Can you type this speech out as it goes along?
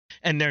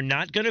and they're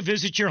not going to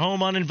visit your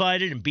home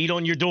uninvited and beat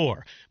on your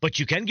door. But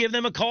you can give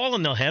them a call,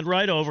 and they'll head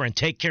right over and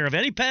take care of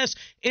any pests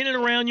in and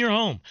around your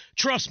home.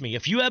 Trust me,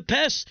 if you have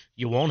pests,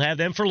 you won't have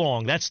them for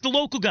long. That's the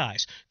local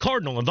guys,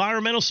 Cardinal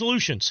Environmental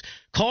Solutions.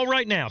 Call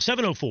right now,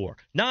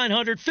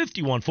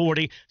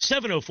 704-900-5140,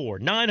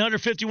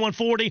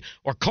 704-900-5140,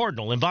 or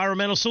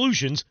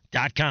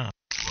CardinalEnvironmentalSolutions.com.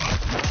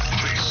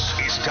 This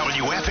is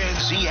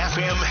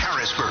WFNZ-FM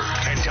Harrisburg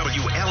and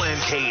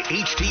WLNK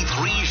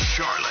HD3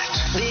 Charlotte.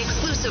 The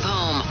exclusive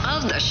home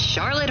of the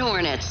Charlotte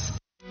Hornets.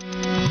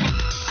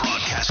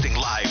 Broadcasting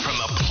live from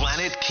the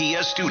Planet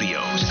Kia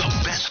Studios, the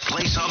best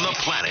place on the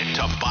planet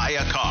to buy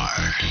a car.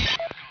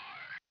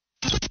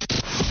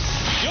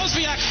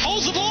 Josviak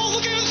holds the ball,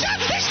 looking at the shot,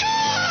 he scores!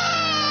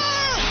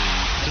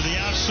 To the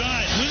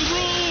outside, with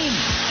room,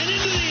 and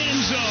into the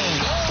end zone.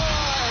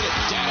 Good!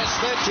 Dennis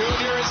Smith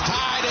Jr. is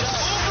tied at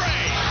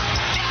Oubre.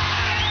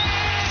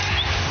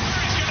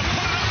 He's going to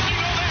put it up and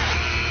go there.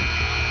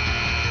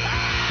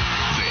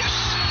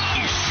 This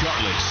is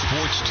Charlotte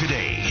Sports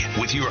Today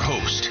with your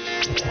host,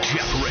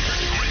 Jeff Rickard.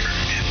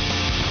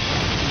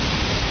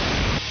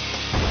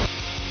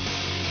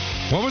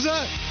 What was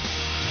that?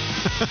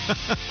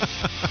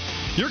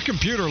 Your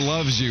computer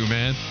loves you,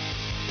 man.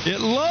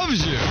 It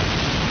loves you.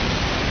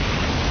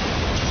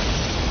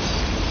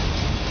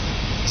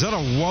 Is that a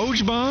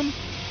Woj bomb?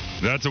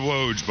 That's a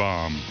Woj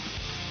bomb.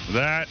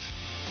 That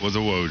was a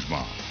Woj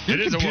bomb. It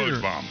is a Woj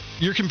bomb.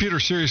 Your computer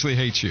seriously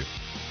hates you.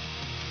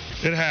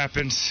 It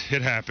happens.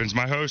 It happens.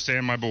 My host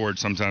and my board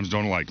sometimes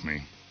don't like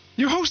me.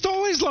 Your host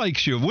always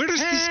likes you. Where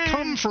does this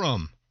come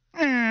from?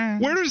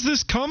 Where does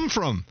this come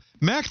from?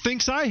 Mac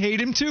thinks I hate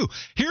him, too.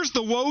 Here's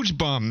the Woj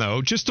bomb,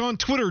 though, just on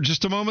Twitter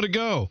just a moment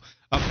ago.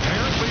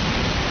 Apparently,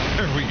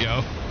 there we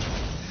go.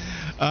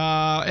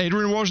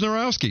 Adrian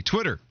Wojnarowski,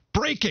 Twitter,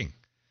 breaking.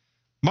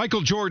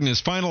 Michael Jordan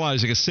is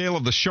finalizing a sale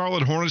of the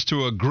Charlotte Hornets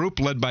to a group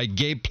led by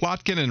Gabe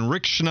Plotkin and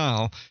Rick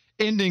Schnall,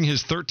 ending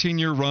his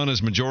 13-year run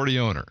as majority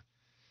owner.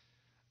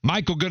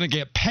 Michael going to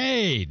get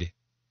paid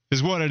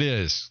is what it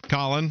is,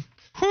 Colin.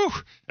 Whew,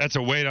 that's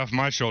a weight off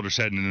my shoulders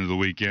heading into the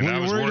weekend. I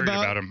was worried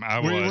about him.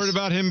 Were you worried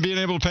about him being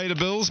able to pay the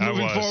bills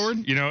moving forward?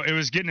 You know, it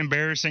was getting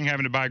embarrassing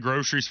having to buy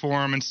groceries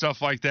for him and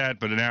stuff like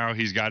that, but now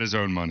he's got his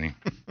own money.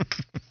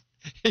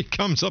 He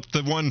comes up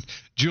to one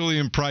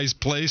Julian Price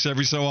place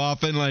every so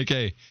often like,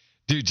 hey,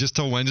 dude, just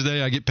till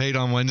Wednesday? I get paid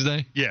on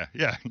Wednesday? Yeah.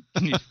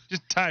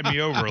 Just tie me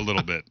over a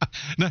little bit.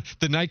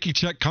 The Nike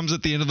check comes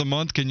at the end of the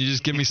month. Can you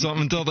just give me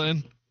something until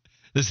then?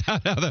 Is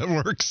that how that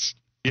works?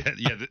 Yeah.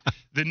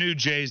 The new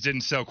Jays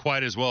didn't sell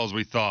quite as well as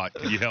we thought.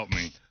 Can you help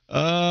me?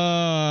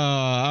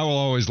 I will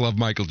always love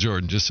Michael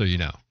Jordan, just so you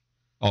know.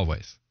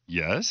 Always.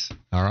 Yes.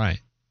 All right.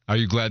 Are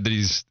you glad that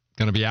he's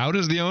going to be out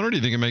as the owner? Do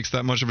you think it makes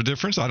that much of a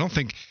difference? I don't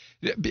think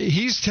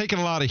he's taken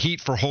a lot of heat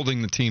for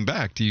holding the team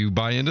back. Do you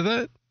buy into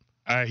that?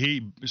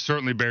 He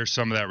certainly bears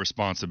some of that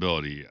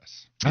responsibility,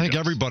 yes. I think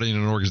everybody in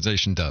an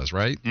organization does,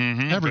 right?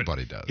 Mm-hmm,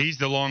 everybody does. He's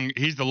the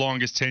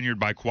longest tenured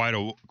by quite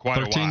a while.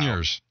 13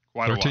 years.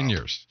 13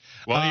 years.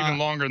 Well, even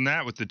longer than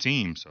that with the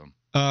team. So,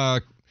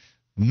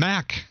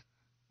 Mac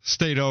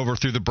stayed over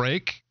through the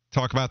break.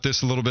 Talk about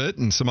this a little bit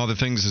and some other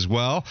things as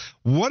well.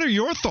 What are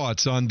your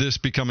thoughts on this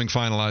becoming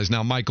finalized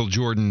now? Michael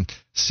Jordan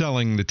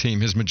selling the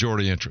team, his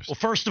majority interest. Well,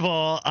 first of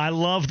all, I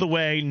love the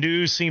way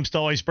news seems to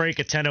always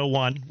break at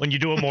 10:01 when you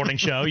do a morning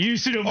show. You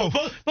used to do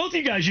both of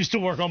you guys used to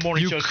work on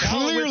morning shows. You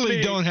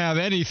clearly don't have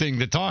anything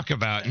to talk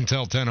about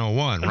until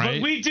 10:01, right?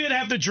 But we did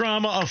have the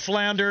drama of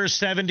Flounder's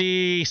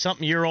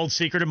 70-something-year-old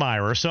secret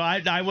admirer, so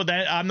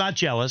I'm not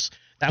jealous.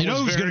 You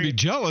know who's going to be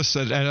jealous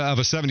of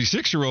a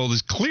 76-year-old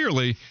is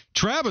clearly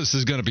Travis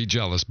is going to be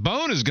jealous.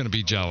 Bone is going to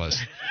be jealous.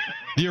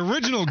 The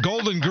original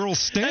Golden Girls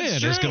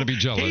Stan is going to be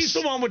jealous. He's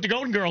the one with the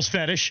Golden Girls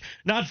fetish,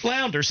 not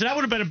Flounder. So that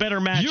would have been a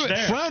better match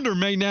there. Flounder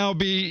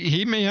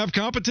may have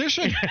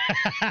competition.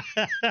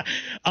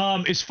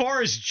 As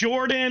far as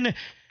Jordan,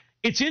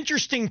 it's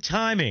interesting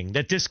timing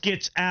that this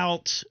gets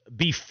out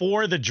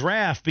before the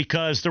draft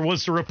because there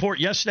was the report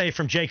yesterday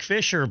from Jake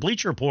Fisher,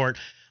 Bleacher Report,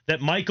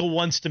 that Michael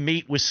wants to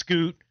meet with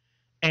Scoot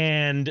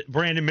and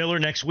Brandon Miller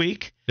next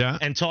week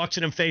and talk to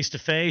them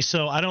face-to-face.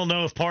 So I don't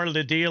know if part of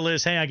the deal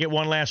is, hey, I get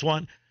one last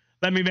one.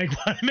 Let me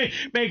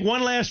make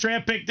one last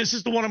draft pick. This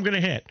is the one I'm going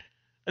to hit.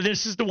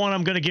 This is the one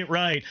I'm going to get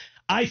right.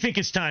 I think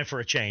it's time for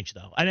a change,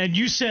 though. And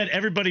you said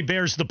everybody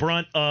bears the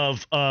brunt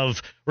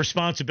of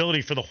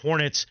responsibility for the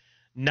Hornets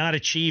not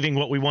achieving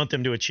what we want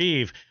them to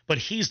achieve, but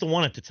he's the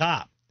one at the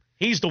top.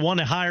 He's the one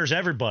that hires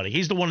everybody.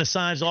 He's the one that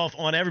signs off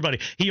on everybody.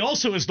 He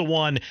also is the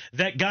one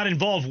that got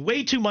involved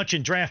way too much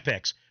in draft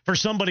picks for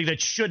somebody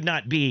that should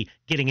not be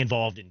getting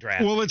involved in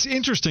draft. Well, it's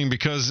interesting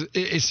because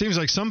it seems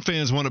like some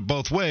fans want it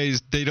both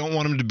ways. They don't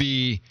want him to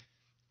be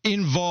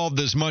involved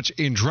as much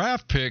in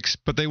draft picks,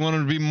 but they want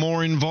him to be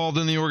more involved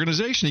in the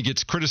organization. He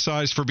gets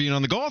criticized for being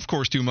on the golf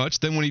course too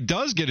much. Then when he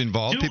does get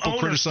involved, people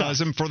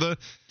criticize him for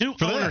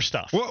owner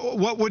stuff.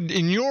 What would,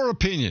 in your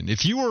opinion,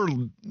 if you were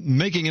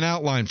making an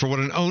outline for what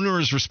an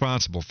owner is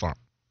responsible for,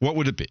 what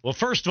would it be? Well,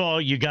 first of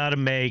all, you got to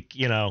make,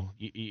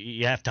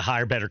 you have to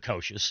hire better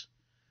coaches.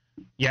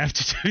 You have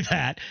to do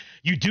that.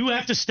 You do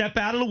have to step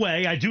out of the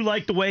way. I do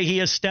like the way he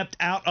has stepped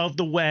out of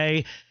the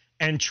way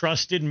and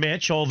trusted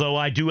Mitch, although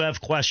I do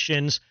have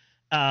questions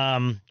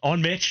on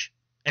Mitch.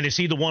 And is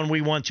he the one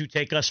we want to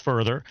take us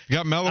further? You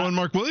got Melo and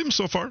Mark Williams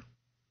so far.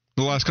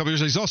 The last couple of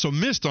years, he's also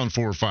missed on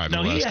 4 or 5.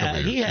 No, he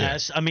has. Yeah.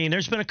 I mean,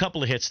 there's been a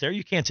couple of hits there.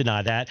 You can't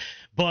deny that.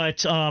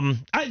 But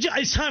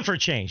it's time for a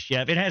change.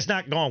 Yeah, it has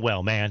not gone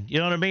well, man. You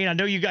know what I mean? I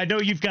know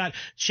you've got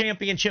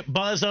championship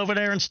buzz over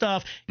there and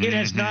stuff. It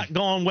has not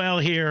gone well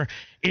here.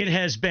 It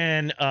has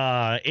been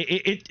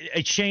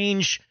a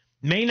change.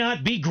 May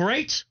not be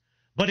great,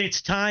 but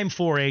it's time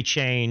for a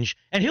change.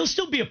 And he'll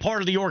still be a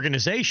part of the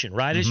organization,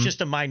 right? It's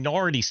just a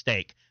minority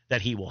stake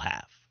that he will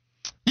have.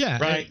 Yeah,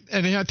 right.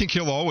 And I think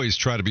he'll always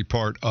try to be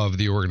part of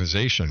the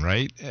organization,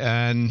 right?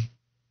 And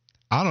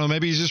I don't know,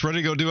 maybe he's just ready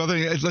to go do other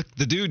things. Look,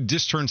 the dude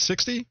just turned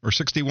 60 or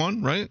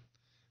 61, right?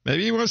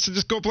 Maybe he wants to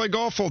just go play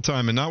golf full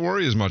time and not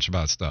worry as much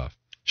about stuff.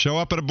 Show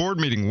up at a board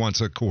meeting once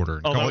a quarter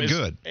and call it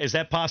good. Is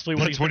that possibly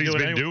what he's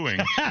been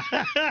doing?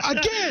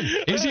 Again,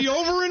 is he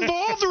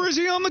over-involved or is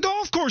he on the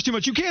golf course too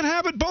much? You can't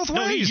have it both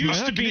ways, he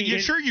used to be. Yeah,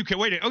 sure you can.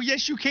 Wait. Oh,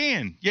 yes, you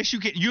can. Yes,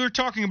 you can. You're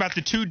talking about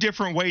the two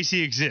different ways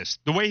he exists.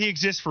 The way he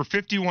exists for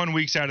 51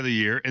 weeks out of the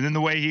year, and then the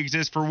way he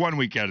exists for 1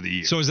 week out of the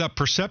year. So is that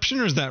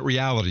perception or is that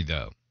reality,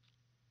 though?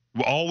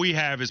 Well, all we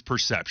have is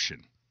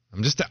perception.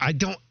 I'm just saying,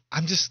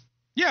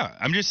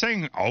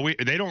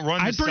 they don't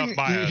run this stuff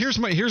by us.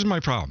 Here's my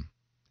problem.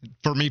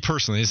 For me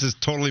personally, this is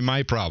totally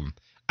my problem.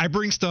 I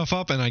bring stuff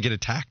up and I get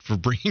attacked for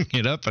bringing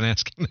it up and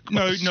asking the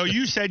question. No,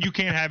 you said you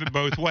can't have it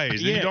both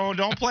ways. Yeah.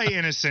 Don't play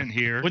innocent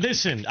here. Well,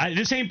 listen,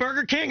 this ain't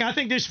Burger King. I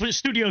think this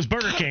studio's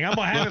Burger King. I'm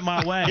gonna have it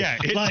my way. Yeah,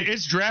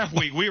 it's draft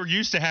week. We were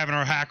used to having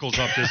our hackles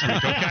up this week.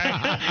 Okay.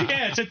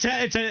 Yeah,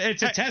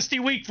 it's a testy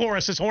week for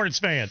us as Hornets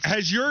fans.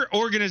 Has your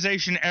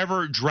organization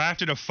ever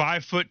drafted a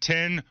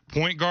 5'10"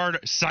 point guard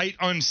sight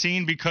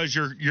unseen because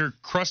your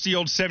crusty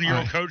old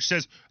 70-year-old coach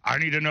says, I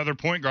need another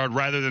point guard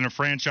rather than a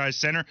franchise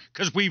center?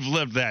 Because we've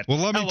lived that. Well,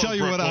 let me tell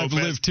you what I've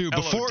lived too.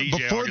 Before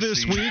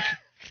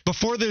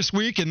this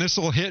week, and this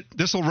will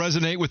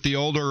resonate with the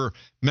older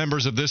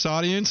members of this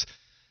audience.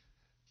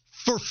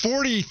 For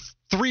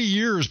 43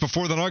 years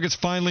before the Nuggets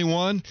finally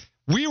won,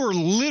 we were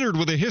littered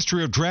with a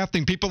history of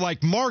drafting people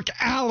like Mark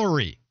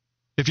Allery,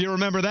 if you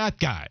remember that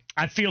guy.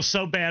 I feel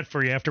so bad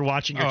for you after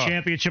watching your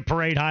championship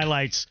parade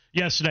highlights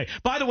yesterday.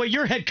 By the way,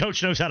 your head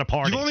coach knows how to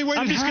party. You only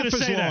waited half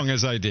as long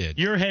as I did.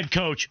 Your head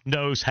coach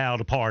knows how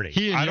to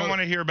party. I don't want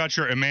to hear about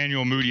your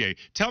Emmanuel Mudiay.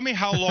 Tell me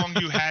how long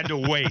you had to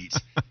wait.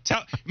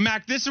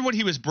 Mac, this is what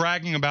he was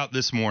bragging about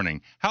this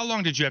morning. How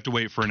long did you have to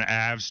wait for an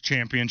Avs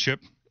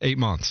championship? 8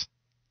 months.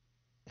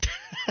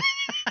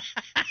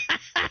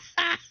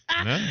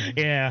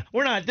 Yeah,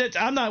 we're not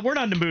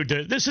in the mood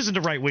to. This isn't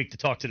the right week to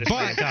talk to this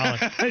man, Colin.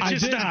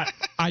 It's just not.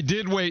 I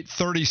did wait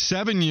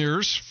 37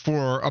 years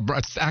for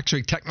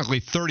actually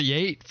technically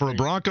 38 for a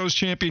Broncos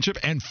championship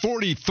and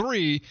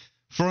 43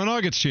 for a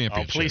Nuggets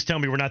championship. Oh, please tell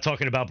me we're not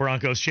talking about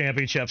Broncos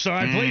championships. All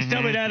right, please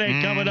tell me that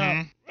ain't coming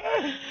up.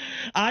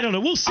 I don't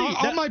know. We'll see.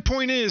 All my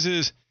point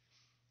is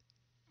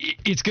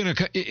it's going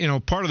to,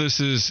 part of this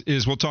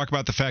is we'll talk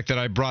about the fact that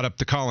I brought up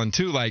the Colin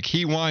too. Like,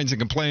 he whines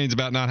and complains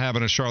about not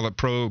having a Charlotte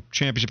Pro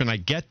Championship, and I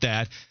get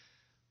that.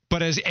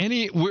 But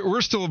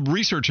we're still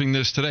researching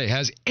this today.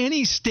 Has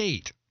any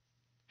state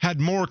had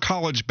more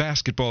college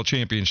basketball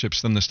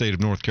championships than the state of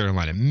North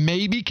Carolina?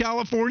 Maybe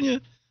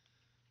California?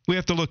 We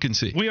have to look and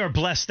see. We are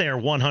blessed there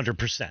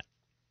 100%.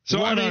 So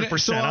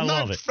 100%. I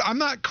love it. I'm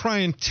not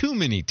crying too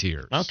many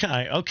tears.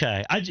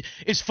 Okay.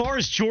 As far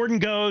as Jordan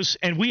goes,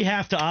 and we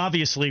have to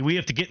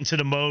get into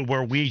the mode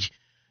where we've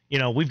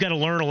got to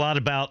learn a lot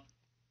about,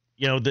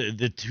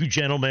 the two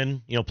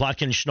gentlemen,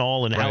 Plotkin and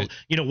Schnall, and how,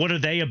 what are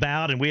they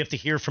about, and we have to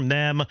hear from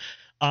them.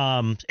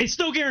 It's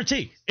no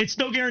guarantee. It's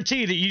no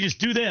guarantee that you just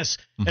do this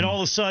and all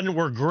of a sudden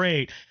we're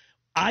great.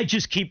 I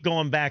just keep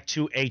going back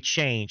to a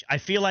change. I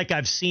feel like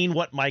I've seen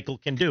what Michael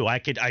can do.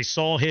 I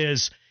saw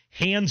his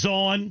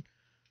hands-on,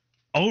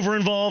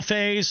 over-involved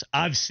phase.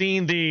 I've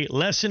seen the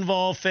less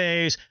involved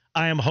phase.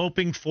 I am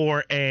hoping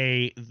for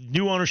a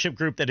new ownership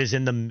group that is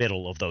in the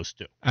middle of those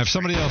two. I have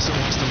somebody else that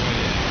wants to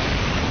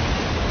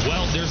weigh in.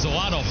 Well, there's a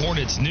lot of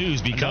Hornets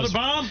news because... Another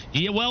bomb?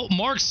 Yeah, well,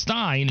 Mark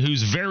Stein,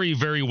 who's very,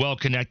 very well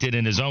connected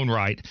in his own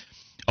right,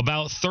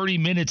 about 30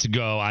 minutes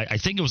ago, I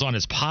think it was on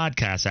his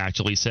podcast,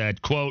 actually,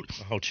 said, quote,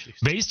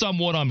 based on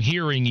what I'm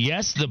hearing,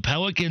 yes, the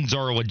Pelicans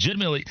are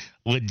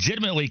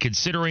legitimately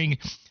considering...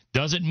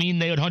 Doesn't mean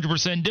they would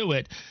 100% do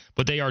it,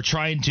 but they are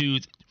trying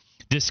to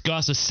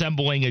discuss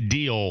assembling a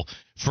deal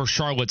for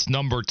Charlotte's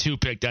number 2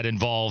 pick that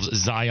involves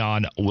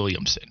Zion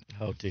Williamson.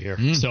 Oh, dear.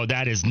 So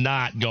that is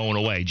not going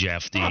away,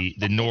 Jeff, the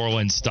New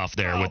Orleans stuff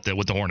there with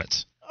the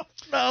Hornets.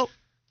 No.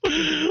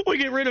 We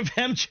get rid of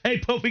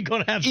MJ, but we're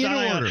going to have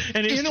Zion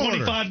in his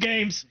 25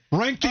 games.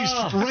 Rank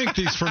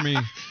these for me.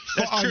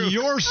 On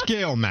your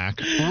scale, Mac,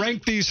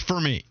 rank these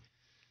for me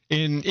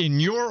in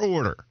your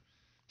order.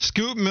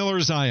 Scoot,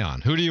 Miller,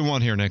 Zion. Who do you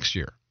want here next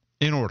year?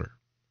 In order.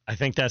 I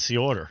think that's the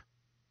order.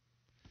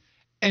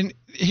 And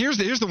here's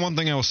the one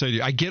thing I will say to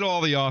you. I get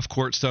all the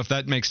off-court stuff.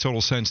 That makes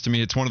total sense to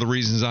me. It's one of the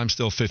reasons I'm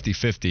still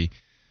 50-50.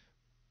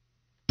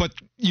 But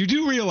you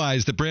do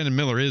realize that Brandon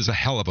Miller is a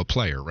hell of a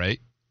player, right?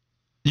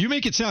 You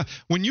make it sound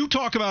when you guys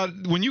talk about it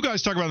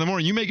in the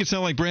morning, you make it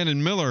sound like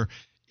Brandon Miller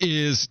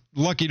is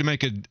lucky to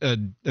make a G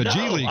League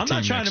team. I'm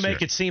not trying to make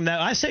year. it seem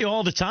that. I say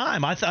all the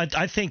time. I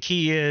think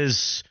he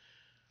is.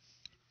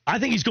 I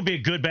think he's going to be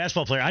a good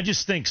basketball player. I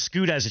just think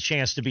Scoot has a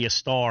chance to be a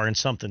star and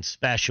something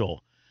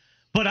special.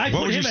 But I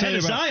put him ahead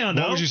of Zion,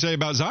 though. What would you say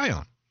about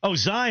Zion? Oh,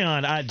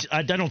 Zion,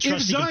 I don't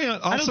trust.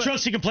 I don't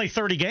trust he can play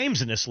 30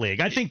 games in this league.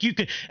 I think you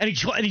could, and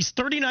he's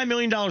 $39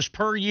 million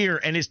per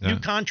year, and his new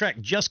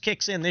contract just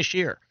kicks in this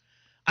year.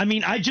 I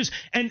mean,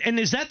 and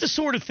is that the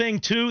sort of thing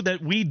too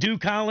that we do,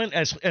 Colin,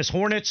 as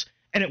Hornets,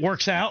 and it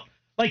works out?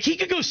 Like he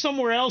could go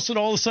somewhere else and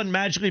all of a sudden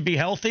magically be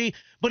healthy,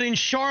 but in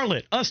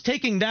Charlotte, us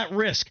taking that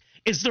risk.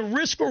 Is the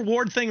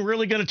risk-reward thing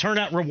really going to turn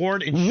out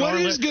reward in Charlotte?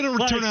 What is going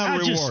to turn out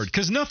reward?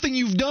 Because nothing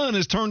you've done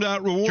has turned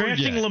out reward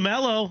drafting yet.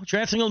 LaMelo was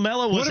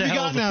what have you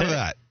gotten out of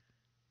that?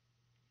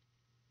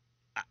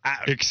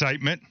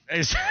 Excitement.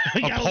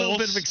 We got a little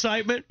bit of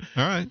excitement.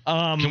 All right.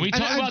 Can we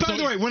talk about by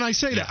the way, when I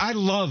say that, I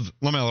love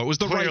LaMelo. It was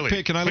the right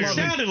pick, and I love it. It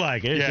sounded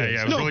like it. Yeah.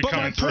 It was really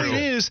coming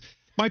through.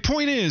 My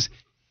point is,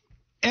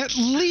 at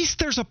least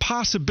there's a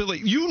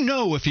possibility. You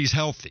know if he's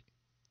healthy.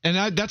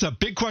 And that's a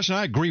big question.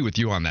 I agree with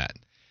you on that.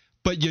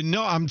 But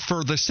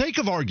for the sake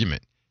of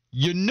argument,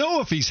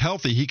 if he's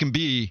healthy, he can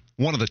be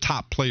one of the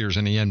top players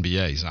in the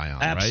NBA, Zion,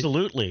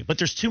 Absolutely. Right? But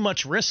there's too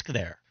much risk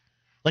there.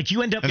 Like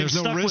you end up. And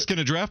there's no risk in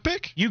a draft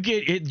pick?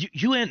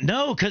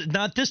 Because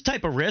not this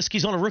type of risk.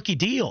 He's on a rookie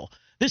deal.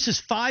 This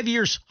is 5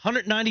 years,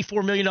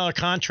 $194 million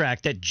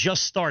contract that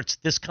just starts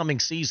this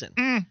coming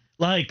season.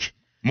 Like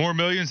more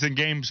millions than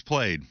games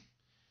played.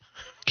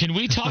 Can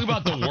we talk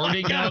about the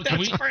wording now? Can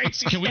we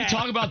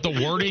talk about the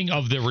wording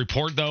of the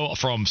report, though,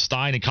 from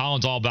Stein and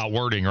Collins, all about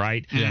wording,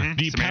 right? Yeah.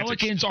 The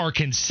Pelicans are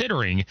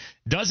considering,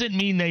 doesn't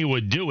mean they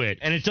would do it.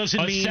 And it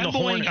doesn't mean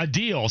assembling a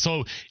deal.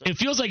 So it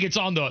feels like it's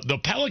on the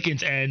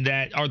Pelicans end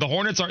that are the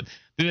Hornets are.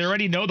 Do they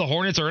already know the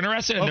Hornets are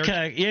interested?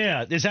 Okay,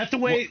 yeah. Is that the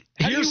way?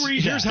 How do you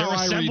read here's that? how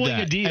I read assembling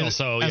that. a deal.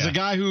 As a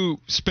guy who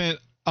spent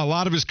a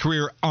lot of his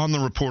career on the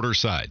reporter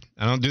side,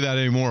 I don't do that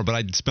anymore, but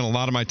I spent a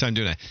lot of my time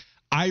doing that.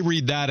 I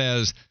read that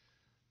as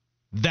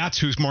that's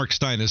who Mark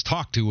Stein has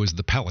talked to was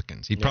the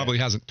Pelicans. He probably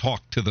hasn't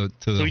talked to the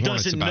Hornets about that. So he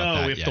doesn't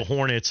know if the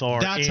Hornets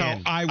are. That's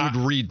how I would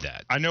read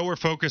that. I know we're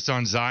focused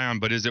on Zion,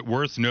 but is it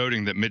worth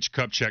noting that Mitch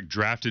Kupchak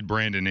drafted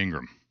Brandon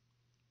Ingram?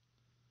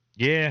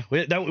 Yeah,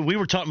 we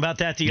were talking about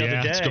that the other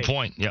day. That's a good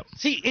point. Yep.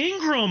 See,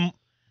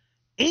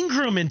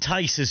 Ingram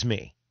entices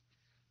me.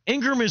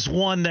 Ingram is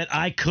one that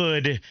I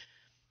could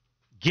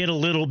get a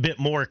little bit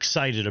more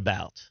excited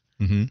about.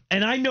 Mm-hmm.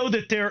 And I know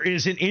that there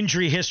is an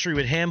injury history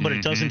with him, but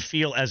it doesn't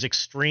feel as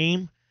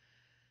extreme.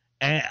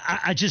 And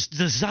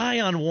the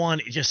Zion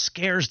one, it just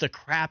scares the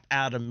crap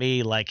out of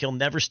me. Like he'll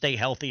never stay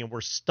healthy, and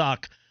we're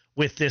stuck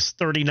with this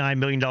 $39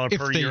 million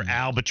per year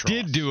albatross. If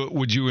they did do it,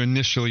 would you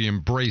initially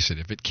embrace it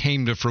if it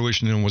came to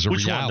fruition and was a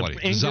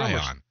reality?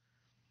 Zion.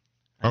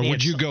 Or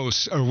would you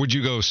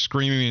go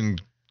screaming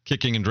and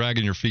kicking and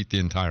dragging your feet the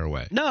entire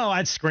way? No,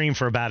 I'd scream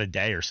for about a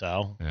day or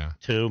so. Yeah.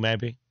 2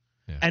 maybe.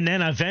 Yeah. And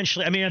then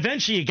eventually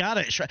you got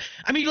to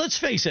 – let's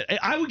face it.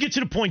 I would get to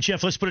the point,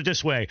 Jeff, let's put it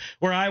this way,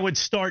 where I would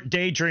start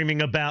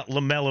daydreaming about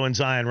LaMelo and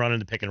Zion running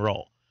the pick and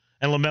roll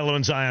and LaMelo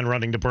and Zion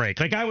running the break.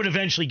 Like, I would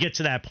eventually get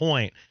to that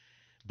point.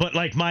 But,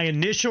 like, my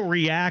initial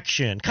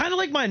reaction, kind of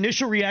like my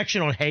initial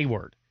reaction on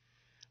Hayward,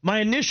 my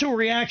initial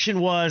reaction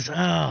was,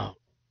 I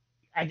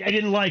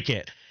didn't like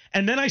it.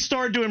 And then I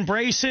started to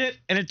embrace it,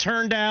 and it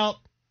turned out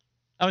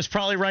I was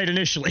probably right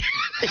initially.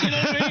 You know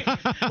what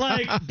I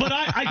mean? But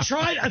I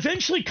tried.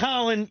 Eventually,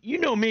 Colin, you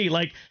know me.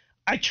 Like,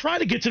 I try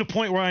to get to the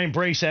point where I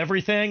embrace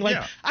everything. Like,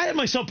 I had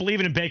myself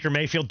believing in Baker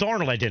Mayfield.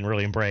 Darnold, I didn't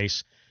really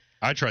embrace.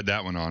 I tried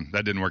that one on.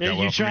 That didn't work out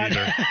well for me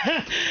either.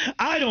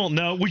 I don't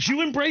know. Would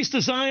you embrace the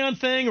Zion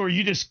thing, or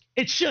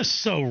it's just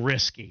so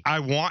risky?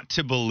 I want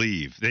to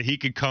believe that he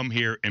could come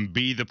here and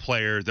be the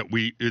player that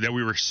we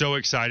were so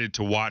excited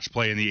to watch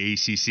play in the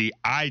ACC.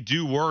 I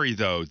do worry,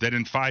 though, that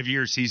in 5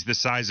 years he's the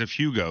size of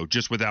Hugo,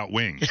 just without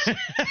wings. Does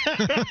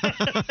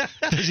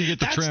he get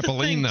the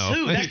trampoline, though?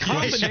 Too. That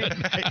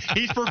combination.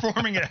 He's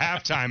performing at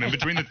halftime and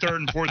between the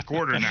third and fourth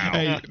quarter now.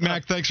 Hey,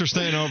 Mac, thanks for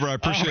staying over. I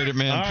appreciate it,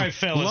 man. All right,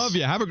 fellas. Love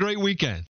you. Have a great weekend.